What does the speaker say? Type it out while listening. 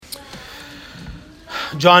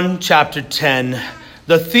John chapter 10.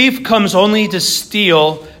 The thief comes only to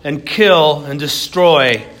steal and kill and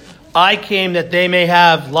destroy. I came that they may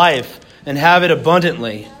have life and have it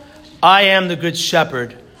abundantly. I am the good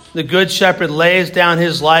shepherd. The good shepherd lays down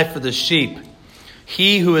his life for the sheep.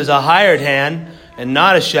 He who is a hired hand and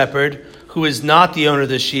not a shepherd, who is not the owner of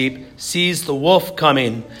the sheep, sees the wolf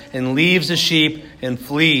coming and leaves the sheep and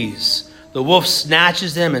flees. The wolf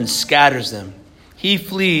snatches them and scatters them. He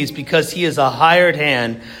flees because he is a hired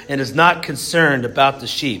hand and is not concerned about the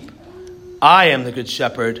sheep. I am the good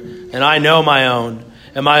shepherd, and I know my own,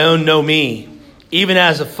 and my own know me. Even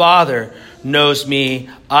as the Father knows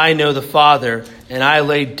me, I know the Father, and I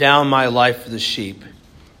lay down my life for the sheep.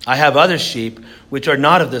 I have other sheep which are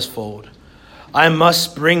not of this fold. I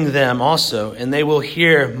must bring them also, and they will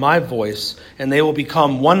hear my voice, and they will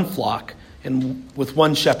become one flock and with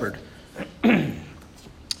one shepherd.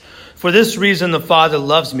 For this reason the Father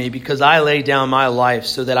loves me, because I lay down my life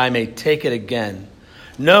so that I may take it again.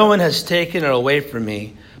 No one has taken it away from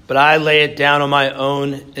me, but I lay it down on my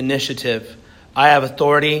own initiative. I have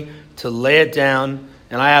authority to lay it down,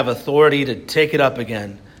 and I have authority to take it up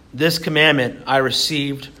again. This commandment I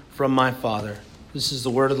received from my Father. This is the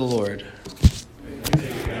word of the Lord.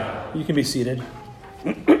 You can be seated.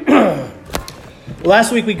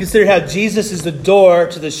 Last week we considered how Jesus is the door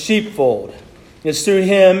to the sheepfold. It's through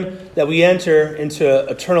him that we enter into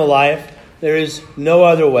eternal life. There is no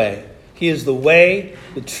other way. He is the way,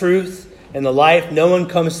 the truth, and the life. No one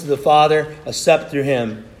comes to the Father except through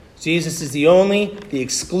him. Jesus is the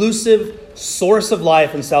exclusive source of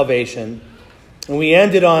life and salvation. And we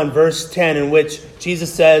ended on verse 10, in which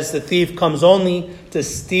Jesus says, the thief comes only to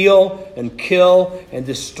steal and kill and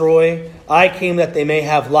destroy. I came that they may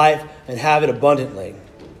have life and have it abundantly.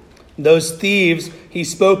 Those thieves he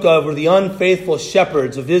spoke of were the unfaithful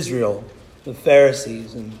shepherds of Israel, the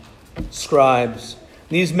Pharisees and scribes.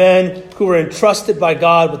 These men who were entrusted by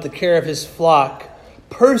God with the care of his flock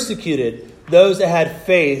persecuted those that had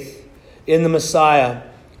faith in the Messiah.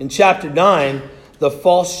 In chapter 9, the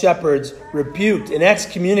false shepherds rebuked and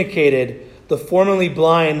excommunicated the formerly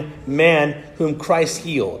blind man whom Christ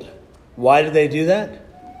healed. Why did they do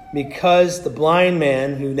that? Because the blind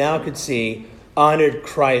man who now could see honored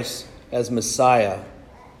Christ as Messiah.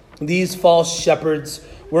 These false shepherds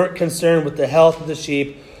weren't concerned with the health of the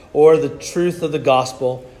sheep or the truth of the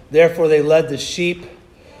gospel. Therefore, they led the sheep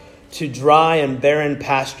to dry and barren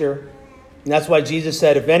pasture. And that's why Jesus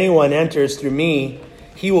said, if anyone enters through me,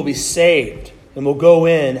 he will be saved and will go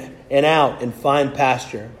in and out and find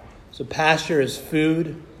pasture. So pasture is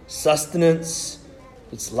food, sustenance,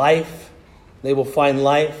 it's life. They will find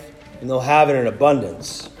life and they'll have it in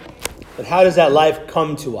abundance. But how does that life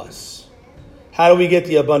come to us? How do we get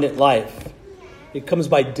the abundant life? It comes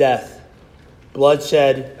by death,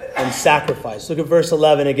 bloodshed, and sacrifice. Look at verse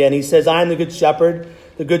 11 again. He says, I am the good shepherd.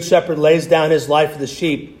 The good shepherd lays down his life for the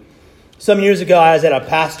sheep. Some years ago, I was at a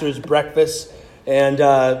pastor's breakfast, and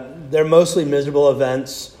they're mostly miserable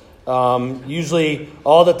events. Usually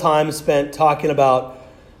all the time spent talking about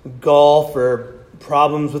golf or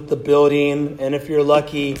problems with the building. And if you're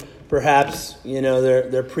lucky, perhaps,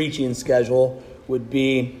 their preaching schedule would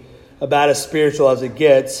be about as spiritual as it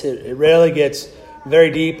gets. It rarely gets very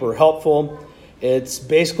deep or helpful. It's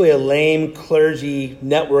basically a lame clergy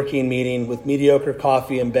networking meeting with mediocre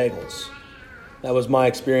coffee and bagels. That was my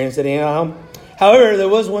experience anyhow. However, there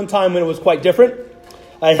was one time when it was quite different.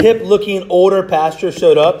 A hip-looking older pastor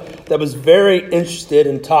showed up that was very interested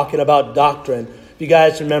in talking about doctrine. If you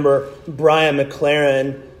guys remember Brian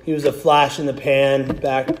McLaren, he was a flash in the pan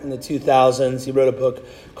back in the 2000s. He wrote a book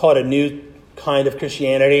called A New Kind of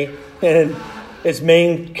Christianity. And its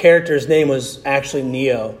main character's name was actually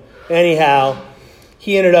Neo. Anyhow,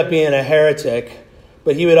 he ended up being a heretic.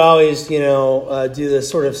 But he would always, do this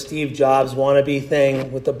sort of Steve Jobs wannabe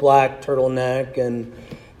thing with the black turtleneck and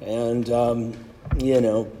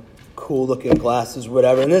cool-looking glasses,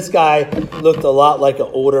 whatever. And this guy looked a lot like an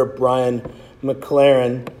older Brian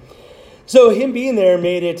McLaren. So him being there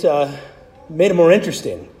made it more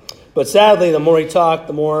interesting. But sadly, the more he talked,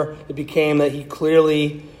 the more it became that he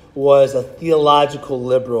clearly was a theological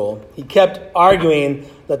liberal. He kept arguing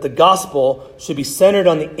that the gospel should be centered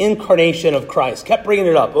on the incarnation of Christ. Kept bringing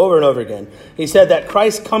it up over and over again. He said that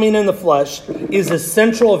Christ coming in the flesh is the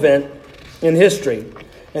central event in history.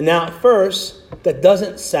 And now at first, that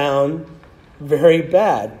doesn't sound very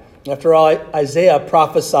bad. After all, Isaiah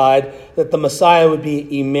prophesied that the Messiah would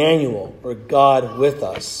be Emmanuel, or God with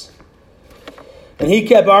us. And he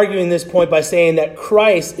kept arguing this point by saying that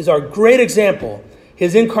Christ is our great example.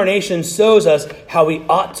 His incarnation shows us how we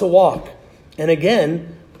ought to walk. And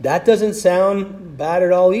again, that doesn't sound bad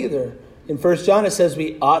at all either. In 1 John, it says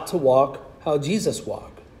we ought to walk how Jesus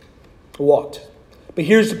walked. But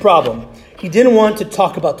here's the problem. He didn't want to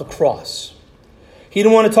talk about the cross. He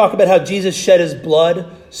didn't want to talk about how Jesus shed his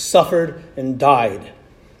blood, suffered, and died.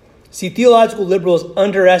 See, theological liberals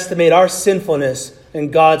underestimate our sinfulness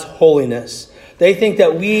and God's holiness. They think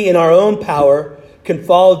that we, in our own power, can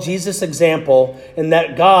follow Jesus' example, and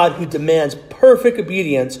that God, who demands perfect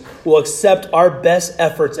obedience, will accept our best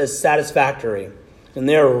efforts as satisfactory. And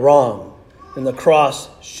they are wrong, and the cross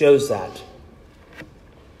shows that.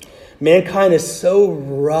 Mankind is so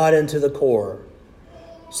rotten to the core,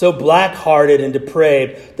 so black-hearted and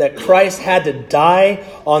depraved, that Christ had to die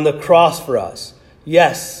on the cross for us.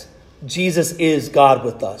 Yes, Jesus is God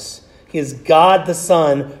with us. He is God the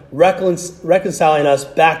Son, reconciling us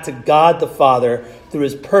back to God the Father through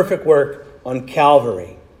his perfect work on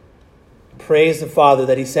Calvary. Praise the Father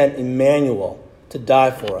that he sent Emmanuel to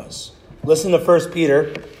die for us. Listen to 1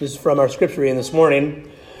 Peter. This is from our scripture reading this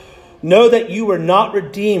morning. Know that you were not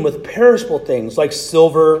redeemed with perishable things like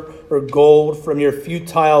silver or gold from your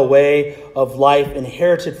futile way of life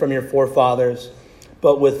inherited from your forefathers,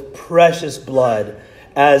 but with precious blood,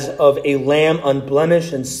 as of a lamb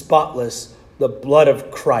unblemished and spotless, the blood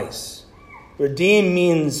of Christ. Redeemed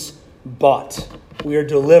means bought. We are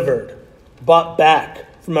delivered, bought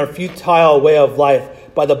back from our futile way of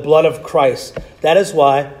life by the blood of Christ. That is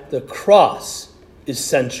why the cross is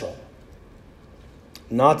central,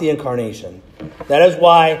 not the incarnation. That is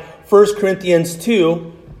why 1 Corinthians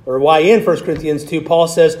 2, or why in 1 Corinthians 2, Paul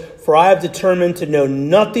says, "For I have determined to know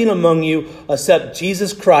nothing among you except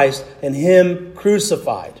Jesus Christ and him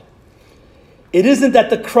crucified." It isn't that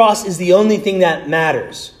the cross is the only thing that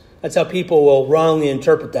matters. That's how people will wrongly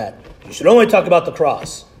interpret that. You should only talk about the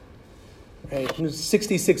cross. Right? There's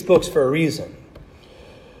 66 books for a reason.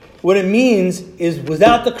 What it means is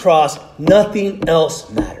without the cross, nothing else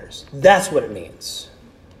matters. That's what it means.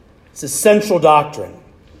 It's a central doctrine.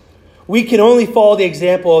 We can only follow the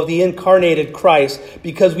example of the incarnated Christ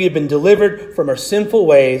because we have been delivered from our sinful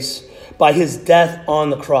ways by his death on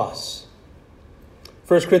the cross.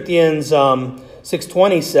 1 Corinthians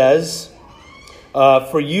 6:20 says,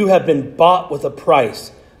 "For you have been bought with a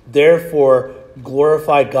price, therefore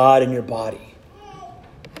glorify God in your body."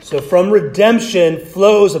 So from redemption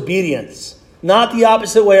flows obedience, not the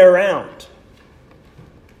opposite way around.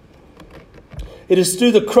 It is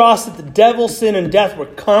through the cross that the devil, sin, and death were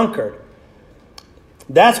conquered.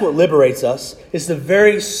 That's what liberates us. It's the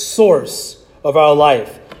very source of our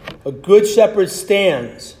life. A good shepherd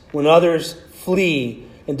stands when others flee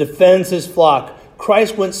and defends his flock.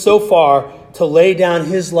 Christ went so far to lay down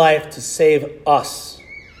his life to save us.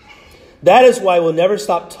 That is why we'll never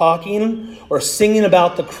stop talking or singing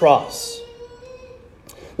about the cross.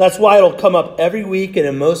 That's why it'll come up every week and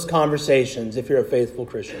in most conversations if you're a faithful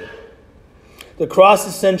Christian. The cross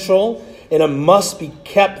is central, and it must be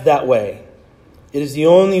kept that way. It is the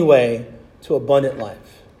only way to abundant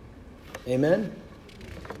life. Amen?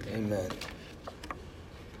 Amen.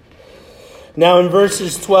 Now in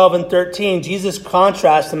verses 12 and 13, Jesus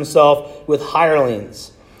contrasts himself with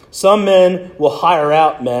hirelings. Some men will hire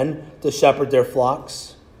out men to shepherd their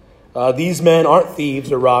flocks. These men aren't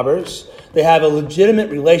thieves or robbers. They have a legitimate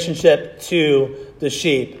relationship to the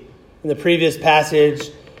sheep. In the previous passage,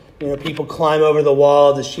 people climb over the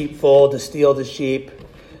wall of the sheepfold to steal the sheep.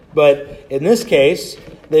 But in this case,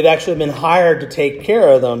 they've actually been hired to take care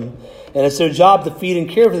of them. And it's their job to feed and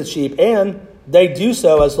care for the sheep. And they do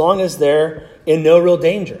so as long as they're in no real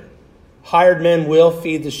danger. Hired men will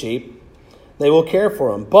feed the sheep. They will care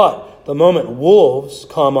for them. But the moment wolves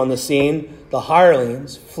come on the scene, the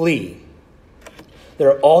hirelings flee.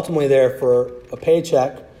 They're ultimately there for a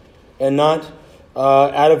paycheck and not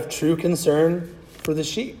out of true concern for the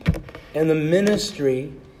sheep. And the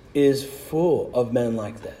ministry is full of men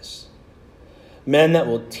like this. Men that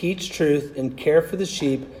will teach truth and care for the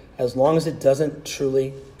sheep as long as it doesn't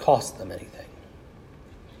truly cost them anything.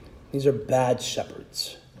 These are bad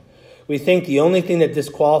shepherds. We think the only thing that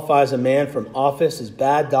disqualifies a man from office is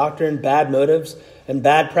bad doctrine, bad motives, and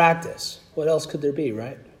bad practice. What else could there be,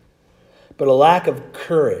 right? But a lack of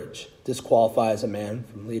courage disqualifies a man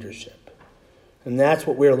from leadership. And that's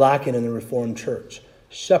what we're lacking in the Reformed Church.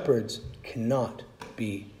 Shepherds cannot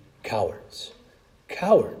be cowards.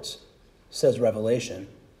 Cowards, says Revelation,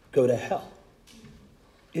 go to hell.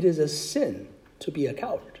 It is a sin to be a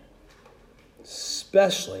coward,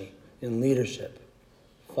 especially in leadership.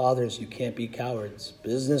 Fathers, you can't be cowards.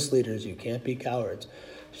 Business leaders, you can't be cowards.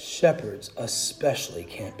 Shepherds especially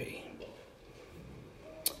can't be.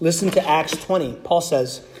 Listen to Acts 20. Paul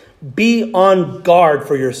says, "Be on guard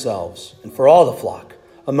for yourselves and for all the flock,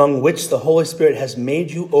 among which the Holy Spirit has made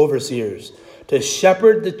you overseers, to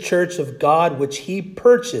shepherd the church of God, which he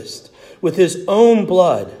purchased with his own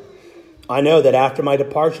blood. I know that after my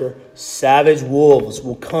departure, savage wolves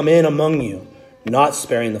will come in among you, not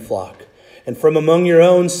sparing the flock. And from among your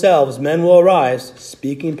own selves men will arise,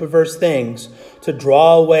 speaking perverse things, to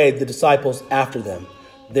draw away the disciples after them.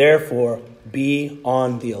 Therefore, be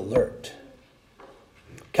on the alert.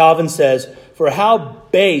 Calvin says, for how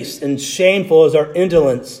base and shameful is our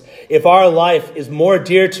indolence if our life is more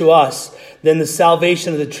dear to us than the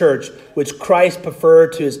salvation of the church, which Christ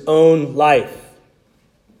preferred to his own life.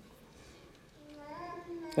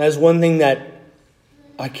 That is one thing that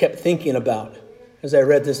I kept thinking about as I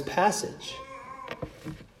read this passage.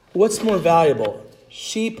 What's more valuable,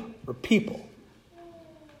 sheep or people?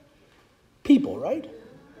 People, right?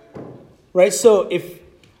 Right? So if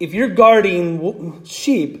you're guarding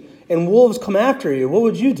sheep and wolves come after you, what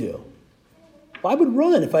would you do? Well, I would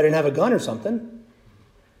run if I didn't have a gun or something.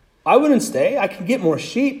 I wouldn't stay. I can get more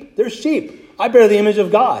sheep. They're sheep. I bear the image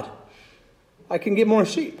of God. I can get more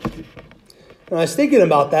sheep. And I was thinking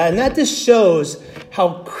about that, and that just shows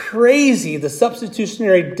how crazy the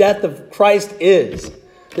substitutionary death of Christ is.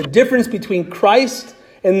 The difference between Christ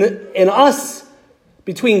and us,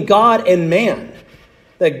 between God and man.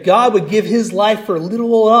 That God would give his life for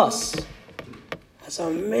little old us. That's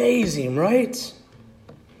amazing, right?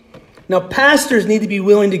 Now, pastors need to be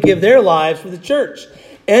willing to give their lives for the church.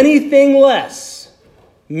 Anything less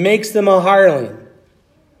makes them a hireling.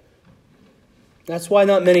 That's why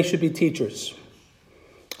not many should be teachers.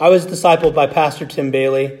 I was discipled by Pastor Tim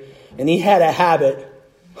Bailey, and he had a habit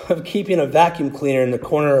of keeping a vacuum cleaner in the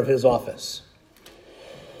corner of his office.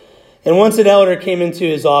 And once an elder came into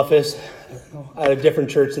his office at a different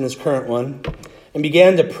church than his current one and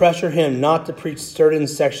began to pressure him not to preach certain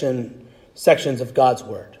sections of God's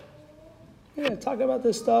word. Yeah, talk about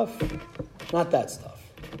this stuff, not that stuff.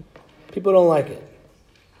 People don't like it.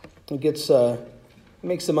 It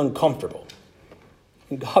makes them uncomfortable.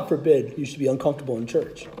 And God forbid you should be uncomfortable in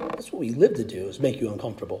church. That's what we live to do, is make you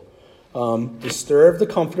uncomfortable. Disturb the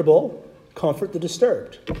comfortable, comfort the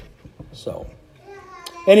disturbed. So,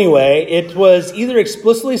 anyway, it was either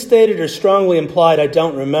explicitly stated or strongly implied, I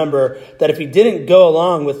don't remember, that if he didn't go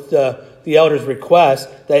along with the elder's request,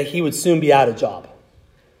 that he would soon be out of job.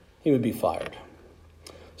 He would be fired.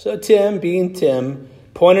 So Tim, being Tim,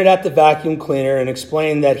 pointed at the vacuum cleaner and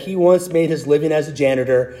explained that he once made his living as a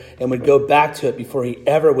janitor and would go back to it before he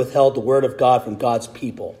ever withheld the word of God from God's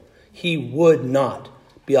people. He would not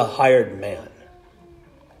be a hired man.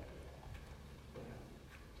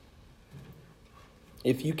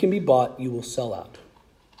 If you can be bought, you will sell out.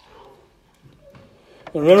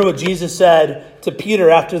 And remember what Jesus said to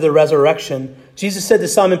Peter after the resurrection. Jesus said to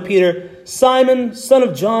Simon Peter, Simon, son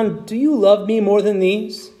of John, do you love me more than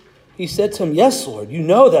these? He said to him, yes, Lord, you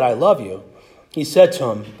know that I love you. He said to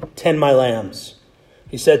him, tend my lambs.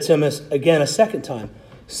 He said to him again a second time,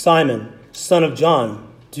 Simon, son of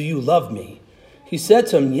John, do you love me? He said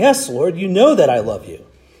to him, yes, Lord, you know that I love you.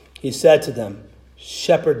 He said to them,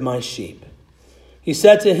 shepherd my sheep. He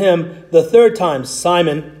said to him the third time,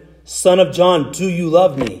 Simon, son of John, do you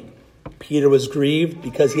love me? Peter was grieved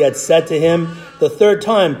because he had said to him the third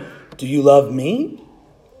time, do you love me?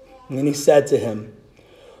 And then he said to him,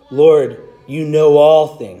 Lord, you know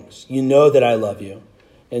all things. You know that I love you.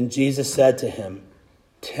 And Jesus said to him,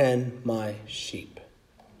 tend my sheep.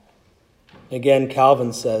 Again,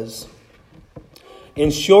 Calvin says,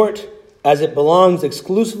 in short, as it belongs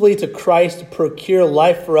exclusively to Christ to procure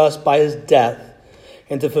life for us by his death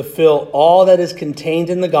and to fulfill all that is contained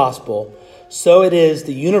in the gospel, so it is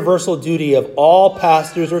the universal duty of all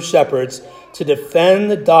pastors or shepherds to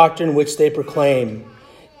defend the doctrine which they proclaim,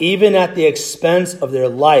 even at the expense of their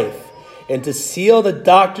life, and to seal the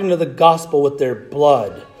doctrine of the gospel with their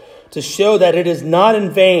blood, to show that it is not in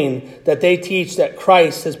vain that they teach that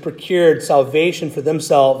Christ has procured salvation for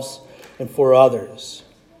themselves and for others.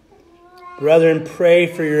 Brethren, pray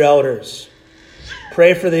for your elders.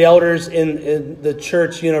 Pray for the elders in the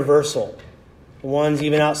church universal, the ones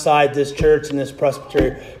even outside this church and this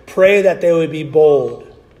presbytery. Pray that they would be bold.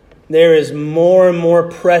 There is more and more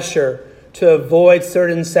pressure to avoid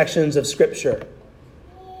certain sections of Scripture.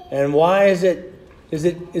 And why is it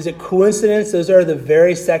coincidence those are the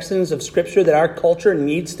very sections of Scripture that our culture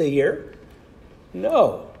needs to hear?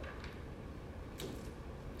 No.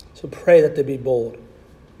 So pray that they be bold.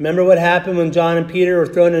 Remember what happened when John and Peter were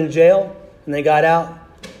thrown in jail and they got out?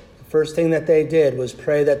 The first thing that they did was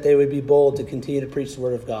pray that they would be bold to continue to preach the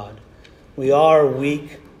Word of God. We are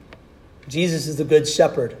weak. Jesus is the good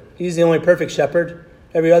shepherd. He's the only perfect shepherd.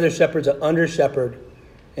 Every other shepherd's an under shepherd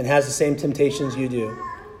and has the same temptations you do.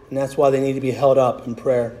 And that's why they need to be held up in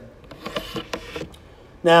prayer.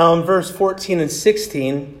 Now, in verse 14 and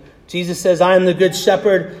 16, Jesus says, I am the good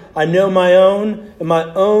shepherd. I know my own, and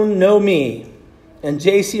my own know me. And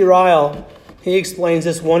J.C. Ryle, he explains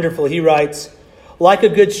this wonderfully. He writes, like a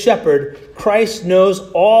good shepherd, Christ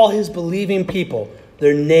knows all his believing people,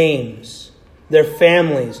 their names, their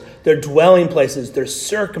families, their dwelling places, their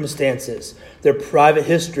circumstances, their private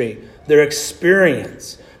history, their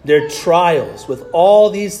experience, their trials. With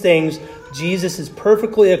all these things, Jesus is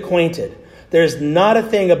perfectly acquainted. There is not a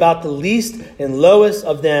thing about the least and lowest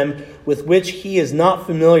of them with which he is not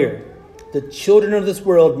familiar. The children of this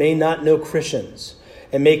world may not know Christians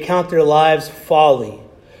and may count their lives folly,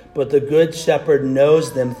 but the good shepherd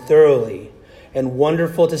knows them thoroughly, and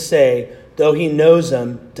wonderful to say, though he knows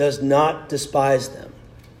them, does not despise them.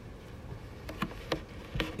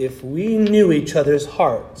 If we knew each other's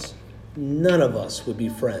hearts, none of us would be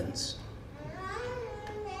friends.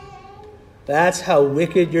 That's how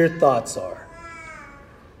wicked your thoughts are.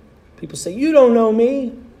 People say, you don't know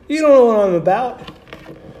me. You don't know what I'm about.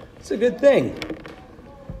 It's a good thing.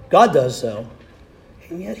 God does so.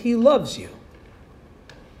 And yet he loves you.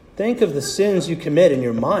 Think of the sins you commit in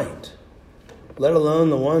your mind, let alone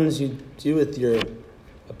the ones you do with your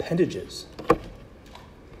appendages.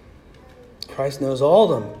 Christ knows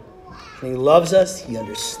all of them. And he loves us. He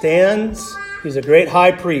understands. He's a great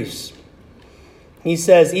high priest. He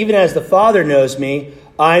says, even as the Father knows me,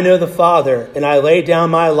 I know the Father, and I lay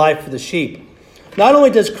down my life for the sheep. Not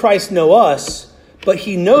only does Christ know us, but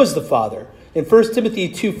he knows the Father. In 1 Timothy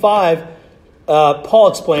 2:5, Paul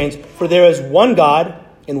explains, for there is one God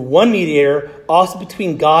and one mediator also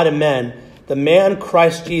between God and men, the man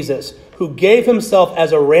Christ Jesus, who gave himself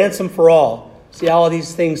as a ransom for all. See how all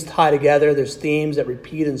these things tie together? There's themes that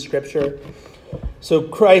repeat in Scripture. So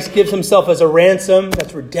Christ gives himself as a ransom,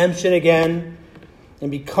 that's redemption again,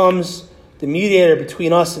 and becomes the mediator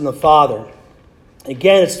between us and the Father.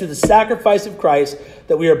 Again, it's through the sacrifice of Christ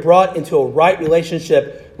that we are brought into a right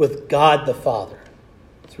relationship with God the Father.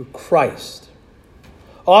 Through Christ.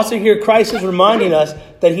 Also here, Christ is reminding us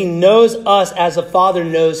that he knows us as the Father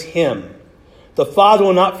knows him. The Father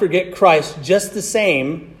will not forget Christ just the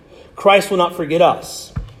same. Christ will not forget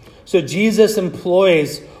us. So Jesus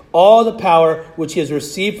employs all the power which he has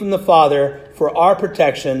received from the Father for our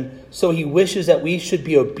protection. So he wishes that we should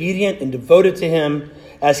be obedient and devoted to him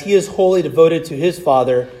as he is wholly devoted to his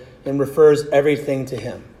Father and refers everything to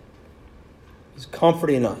him. He's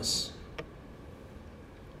comforting us.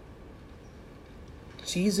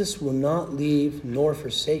 Jesus will not leave nor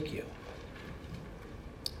forsake you.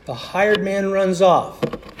 The hired man runs off.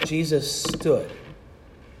 Jesus stood.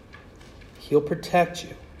 He'll protect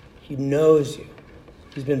you. He knows you.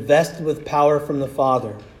 He's been vested with power from the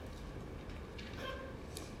Father.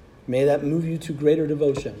 May that move you to greater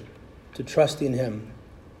devotion, to trusting him.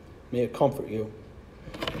 May it comfort you.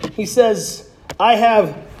 He says, I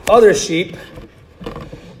have other sheep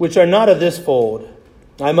which are not of this fold.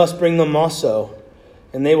 I must bring them also,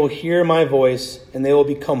 and they will hear my voice, and they will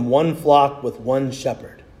become one flock with one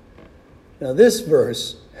shepherd. Now this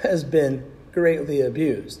verse has been greatly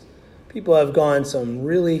abused. People have gone some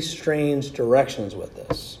really strange directions with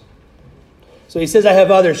this. So he says, I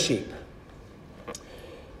have other sheep.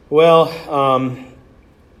 Well,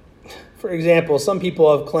 for example, some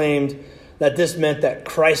people have claimed that this meant that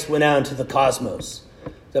Christ went out into the cosmos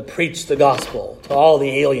to preach the gospel to all the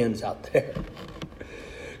aliens out there.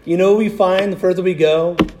 You know what we find the further we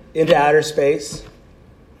go into outer space?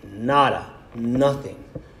 Nada. Nothing.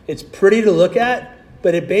 It's pretty to look at,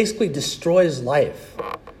 but it basically destroys life.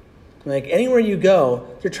 Like anywhere you go,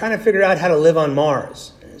 they're trying to figure out how to live on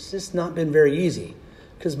Mars. And it's just not been very easy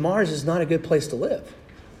because Mars is not a good place to live.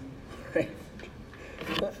 Right?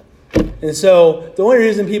 And so the only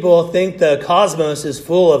reason people think the cosmos is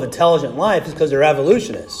full of intelligent life is because they're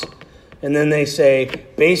evolutionists. And then they say,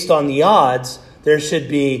 based on the odds, there should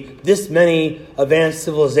be this many advanced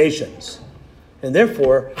civilizations. And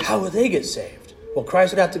therefore, how would they get saved? Well,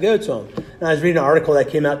 Christ would have to go to them. And I was reading an article that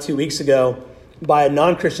came out 2 weeks ago by a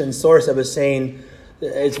non-Christian source that was saying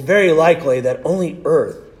it's very likely that only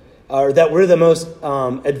Earth, or that we're the most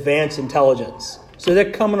advanced intelligence. So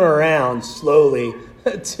they're coming around slowly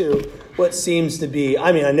to what seems to be,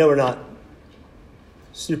 I mean, I know we're not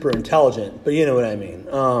super intelligent, but you know what I mean.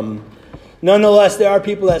 Nonetheless, there are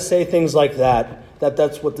people that say things like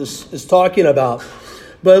that's what this is talking about.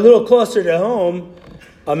 But a little closer to home,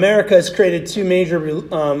 America has created two major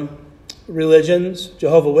religions,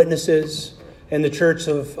 Jehovah's Witnesses and the Church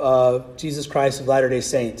of Jesus Christ of Latter-day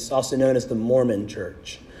Saints, also known as the Mormon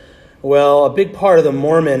Church. Well, a big part of the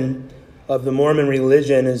Mormon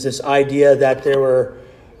religion is this idea that there were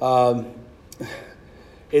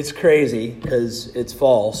It's crazy because it's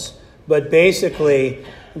false. But basically,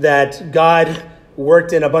 that God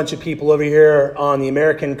worked in a bunch of people over here on the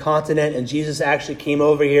American continent, and Jesus actually came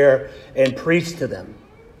over here and preached to them.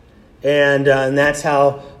 And that's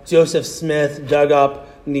how Joseph Smith dug up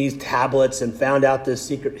these tablets and found out this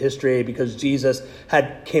secret history, because Jesus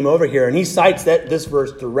came over here. And he cites this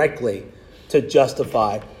verse directly to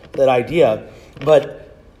justify that idea.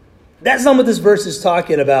 But that's not what this verse is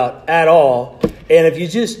talking about at all. And if you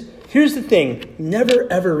here's the thing,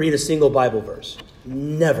 never ever read a single Bible verse.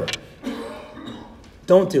 Never.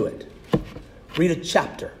 Don't do it. Read a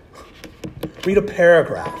chapter. Read a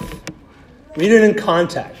paragraph. Read it in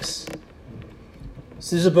context.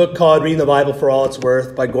 This is a book called Reading the Bible for All It's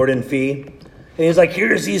Worth by Gordon Fee. And he's like,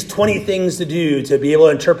 here's these 20 things to do to be able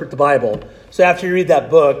to interpret the Bible. So after you read that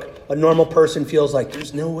book, a normal person feels like,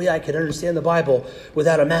 there's no way I could understand the Bible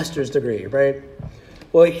without a master's degree, right?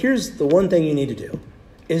 Well, here's the one thing you need to do,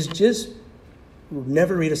 is just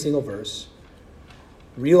never read a single verse.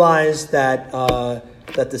 Realize that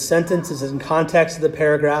the sentence is in context of the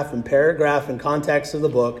paragraph in context of the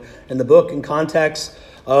book, and the book in context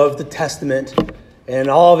of the Testament, and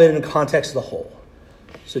all of it in context of the whole.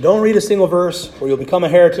 So don't read a single verse, or you'll become a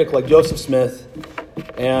heretic like Joseph Smith,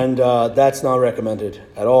 and that's not recommended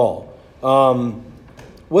at all.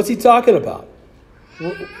 What's he talking about?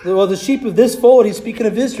 Well, the sheep of this fold, he's speaking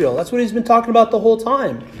of Israel. That's what he's been talking about the whole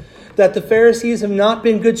time. That the Pharisees have not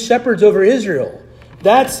been good shepherds over Israel.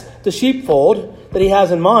 That's the sheepfold that he has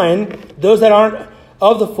in mind. Those that aren't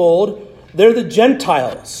of the fold, they're the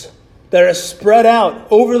Gentiles that are spread out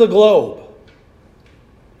over the globe.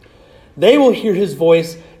 They will hear his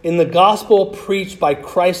voice in the gospel preached by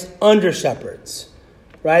Christ's under-shepherds.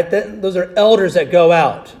 Right? Those are elders that go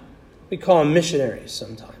out. We call them missionaries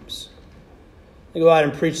sometimes. They go out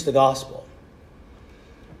and preach the gospel.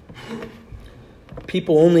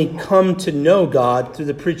 People only come to know God through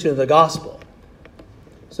the preaching of the gospel.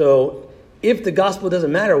 So if the gospel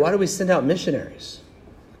doesn't matter, why do we send out missionaries?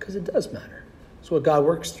 Because it does matter. It's what God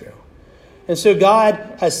works through. And so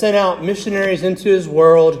God has sent out missionaries into his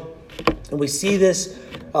world. And we see this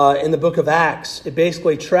in the book of Acts. It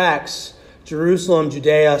basically tracks Jerusalem,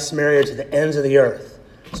 Judea, Samaria to the ends of the earth.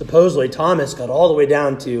 Supposedly, Thomas got all the way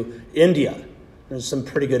down to India. There's some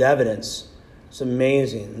pretty good evidence. It's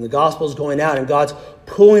amazing. And the gospel's going out, and God's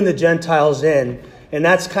pulling the Gentiles in. And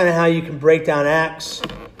that's kind of how you can break down Acts,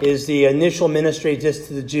 is the initial ministry just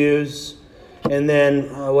to the Jews. And then,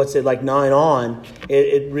 9 on,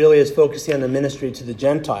 it really is focusing on the ministry to the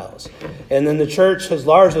Gentiles. And then the church has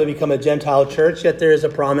largely become a Gentile church, yet there is a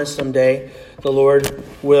promise someday the Lord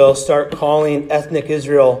will start calling ethnic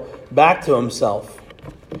Israel back to himself.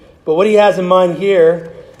 But what he has in mind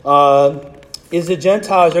here is the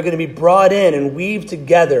Gentiles are going to be brought in and weaved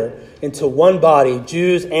together into one body,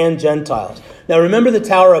 Jews and Gentiles. Now remember the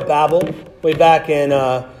Tower of Babel, way back in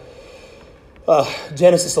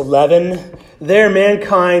Genesis 11? There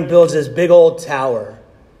mankind builds this big old tower.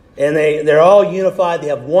 And they're all unified. They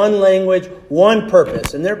have one language, one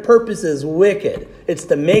purpose. And their purpose is wicked. It's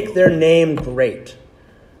to make their name great.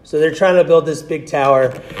 So they're trying to build this big tower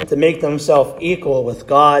to make themselves equal with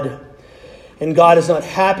God. And God is not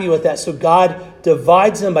happy with that. So God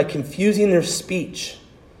divides them by confusing their speech.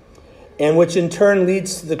 And which in turn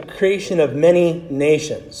leads to the creation of many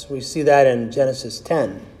nations. We see that in Genesis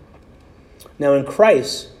 10. Now in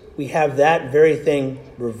Christ, we have that very thing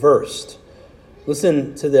reversed.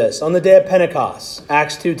 Listen to this. On the day of Pentecost,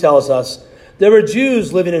 Acts 2 tells us, there were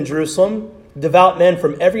Jews living in Jerusalem, devout men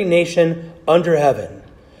from every nation under heaven.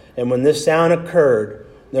 And when this sound occurred,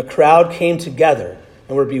 the crowd came together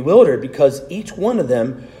and were bewildered because each one of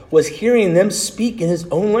them was hearing them speak in his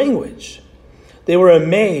own language. They were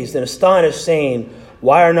amazed and astonished, saying,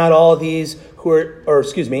 why are not all these who are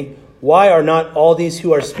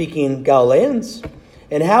speaking Galileans?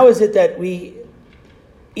 And how is it that we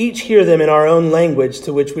each hear them in our own language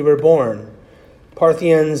to which we were born?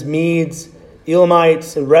 Parthians, Medes,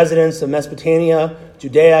 Elamites, and residents of Mesopotamia,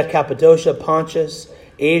 Judea, Cappadocia, Pontus,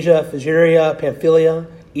 Asia, Phrygia, Pamphylia,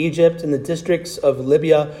 Egypt, and the districts of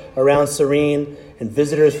Libya around Cyrene, and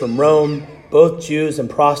visitors from Rome, both Jews and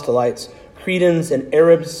proselytes, Cretans and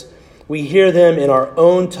Arabs. We hear them in our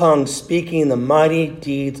own tongue speaking the mighty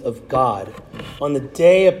deeds of God. On the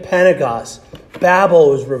day of Pentecost,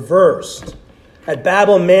 Babel was reversed. At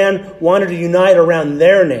Babel, man wanted to unite around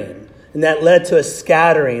their name, and that led to a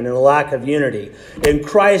scattering and a lack of unity. In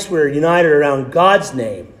Christ, we're united around God's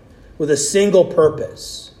name with a single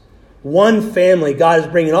purpose. One family. God is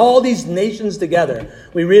bringing all these nations together.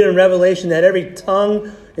 We read in Revelation that every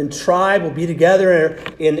tongue and tribe will be together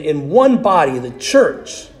in one body, the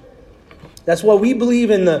church. That's why we believe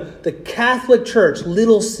in the Catholic Church,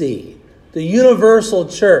 little c, the universal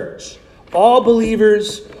church. All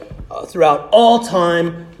believers throughout all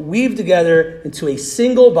time weave together into a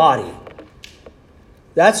single body.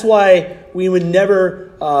 That's why we would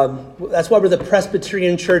never, that's why we're the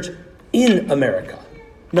Presbyterian Church in America,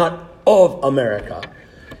 not of America.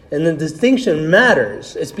 And the distinction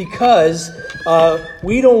matters. It's because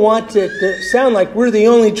we don't want to sound like we're the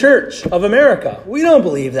only church of America. We don't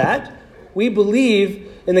believe that. We believe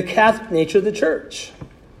in the Catholic nature of the church.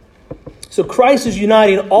 So Christ is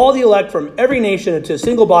uniting all the elect from every nation into a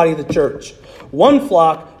single body of the church. One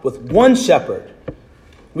flock with one shepherd.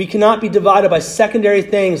 We cannot be divided by secondary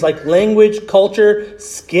things like language, culture,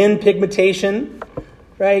 skin pigmentation.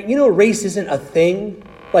 Right? You know, race isn't a thing,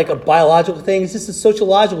 like a biological thing. It's just a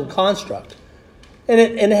sociological construct. And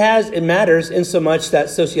it matters in so much that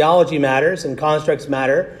sociology matters and constructs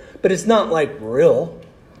matter, but it's not like real.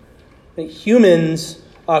 Humans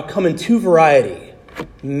come in two variety,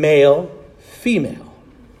 male, female.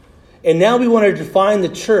 And now we want to define the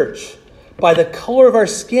church by the color of our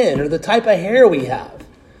skin or the type of hair we have.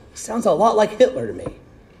 Sounds a lot like Hitler to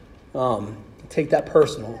me. Take that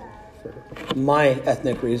personal for my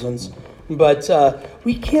ethnic reasons. But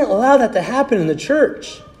we can't allow that to happen in the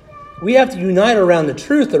church. We have to unite around the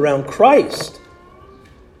truth, around Christ.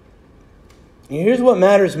 And here's what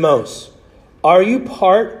matters most. Are you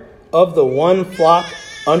part of the one flock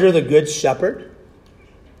under the good shepherd?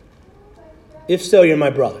 If so, you're my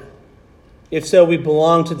brother. If so, we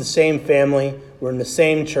belong to the same family. We're in the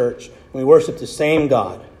same church. And we worship the same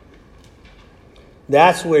God.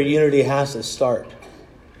 That's where unity has to start.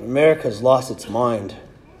 America's lost its mind.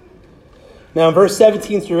 Now, in verse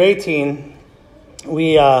 17 through 18,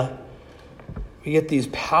 we get these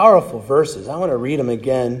powerful verses. I want to read them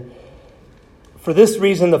again. For this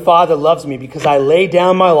reason, the Father loves me, because I lay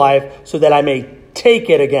down my life so that I may take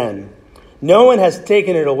it again. No one has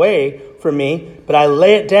taken it away from me, but I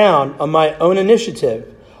lay it down on my own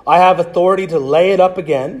initiative. I have authority to lay it up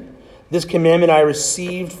again. This commandment I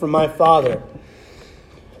received from my Father.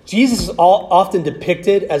 Jesus is often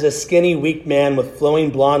depicted as a skinny, weak man with flowing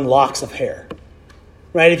blonde locks of hair.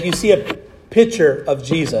 Right? If you see a picture of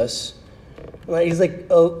Jesus, right, he's like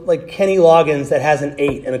Kenny Loggins that hasn't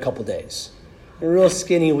ate in a couple days. A real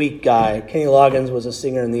skinny, weak guy. Kenny Loggins was a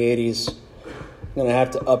singer in the 80s. I'm going to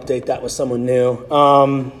have to update that with someone new.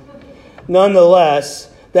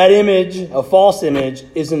 Nonetheless, that image, a false image,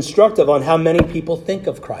 is instructive on how many people think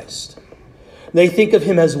of Christ. They think of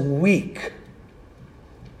him as weak.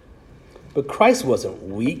 But Christ wasn't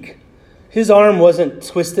weak. His arm wasn't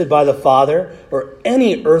twisted by the Father or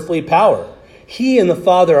any earthly power. He and the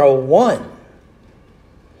Father are one.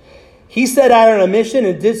 He set out on a mission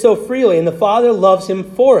and did so freely, and the Father loves him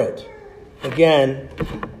for it. Again,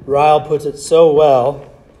 Ryle puts it so well.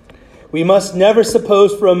 We must never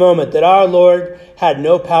suppose for a moment that our Lord had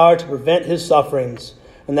no power to prevent his sufferings,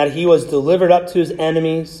 and that he was delivered up to his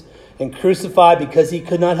enemies and crucified because he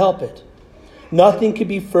could not help it. Nothing could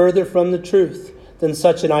be further from the truth than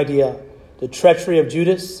such an idea. The treachery of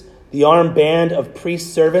Judas, the armed band of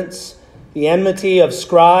priest servants, the enmity of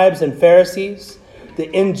scribes and Pharisees, the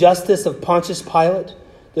injustice of Pontius Pilate,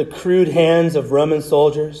 the crude hands of Roman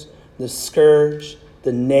soldiers, the scourge,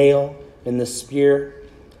 the nail, and the spear.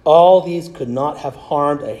 All these could not have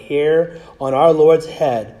harmed a hair on our Lord's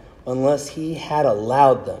head unless he had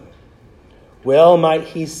allowed them. Well might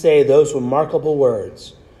he say those remarkable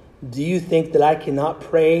words, "Do you think that I cannot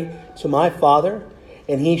pray to my Father,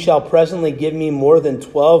 and he shall presently give me more than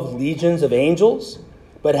 12 legions of angels?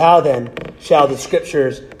 But how then shall the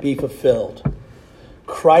scriptures be fulfilled?"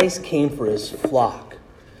 Christ came for his flock.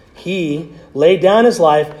 He laid down his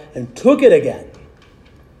life and took it again.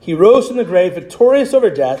 He rose from the grave, victorious over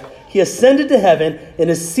death. He ascended to heaven and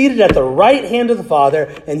is seated at the right hand of the Father,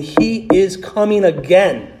 and he is coming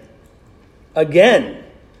again. Again.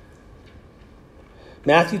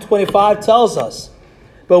 Matthew 25 tells us,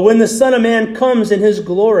 "But when the Son of Man comes in his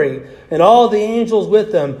glory, and all the angels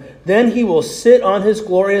with him, then he will sit on his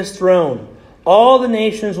glorious throne. All the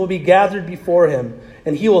nations will be gathered before him,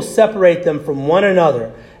 and he will separate them from one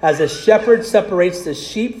another, as a shepherd separates the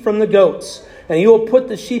sheep from the goats. And he will put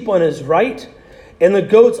the sheep on his right and the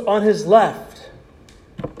goats on his left."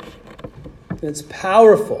 It's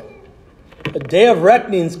powerful. A day of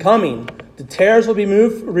reckoning is coming. The tares will be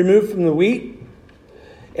removed from the wheat,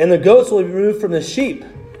 and the goats will be removed from the sheep.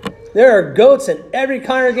 There are goats in every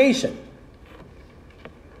congregation.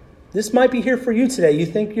 This might be here for you today. You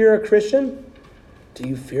think you're a Christian? Do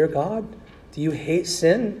you fear God? Do you hate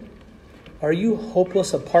sin? Are you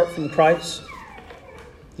hopeless apart from Christ?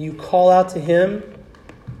 Do you call out to him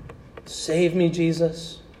Save me,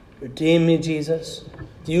 Jesus. Redeem me, Jesus.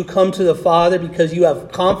 Do you come to the Father because you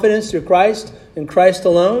have confidence through Christ and Christ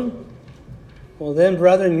alone? Well then,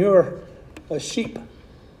 brethren, you're a sheep.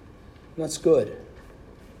 That's good.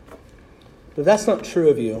 But if that's not true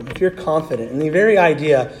of you, if you're confident in the very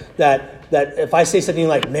idea that if I say something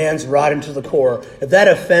like man's rotten to the core, if that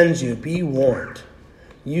offends you, be warned.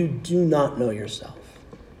 You do not know yourself.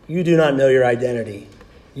 You do not know your identity.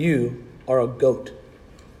 You are a goat.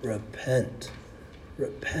 Repent.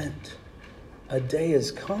 Repent. A day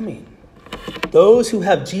is coming. Those who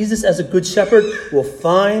have Jesus as a good shepherd will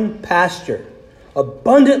find pasture,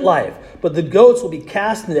 abundant life, but the goats will be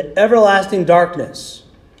cast into everlasting darkness.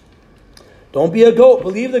 Don't be a goat.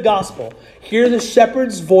 Believe the gospel. Hear the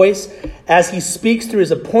shepherd's voice as he speaks through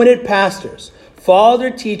his appointed pastors. Follow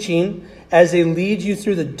their teaching as they lead you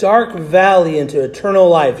through the dark valley into eternal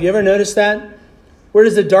life. You ever notice that? Where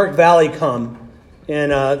does the dark valley come? In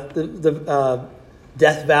the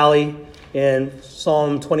death valley in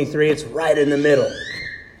Psalm 23, it's right in the middle.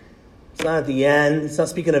 It's not at the end. It's not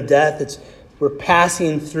speaking of death. We're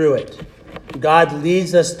passing through it. God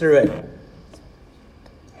leads us through it.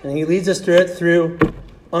 And he leads us through it through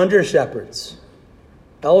under-shepherds,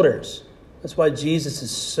 elders. That's why Jesus is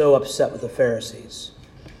so upset with the Pharisees.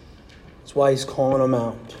 That's why he's calling them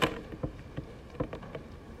out.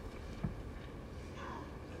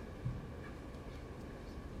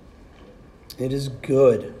 It is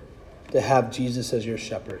good to have Jesus as your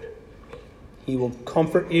shepherd. He will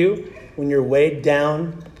comfort you when you're weighed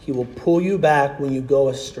down. He will pull you back when you go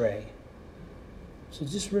astray. So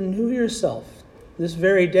just renew yourself this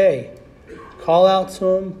very day. Call out to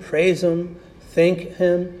him, praise him, thank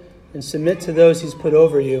him, and submit to those he's put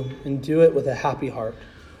over you, and do it with a happy heart.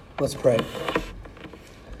 Let's pray.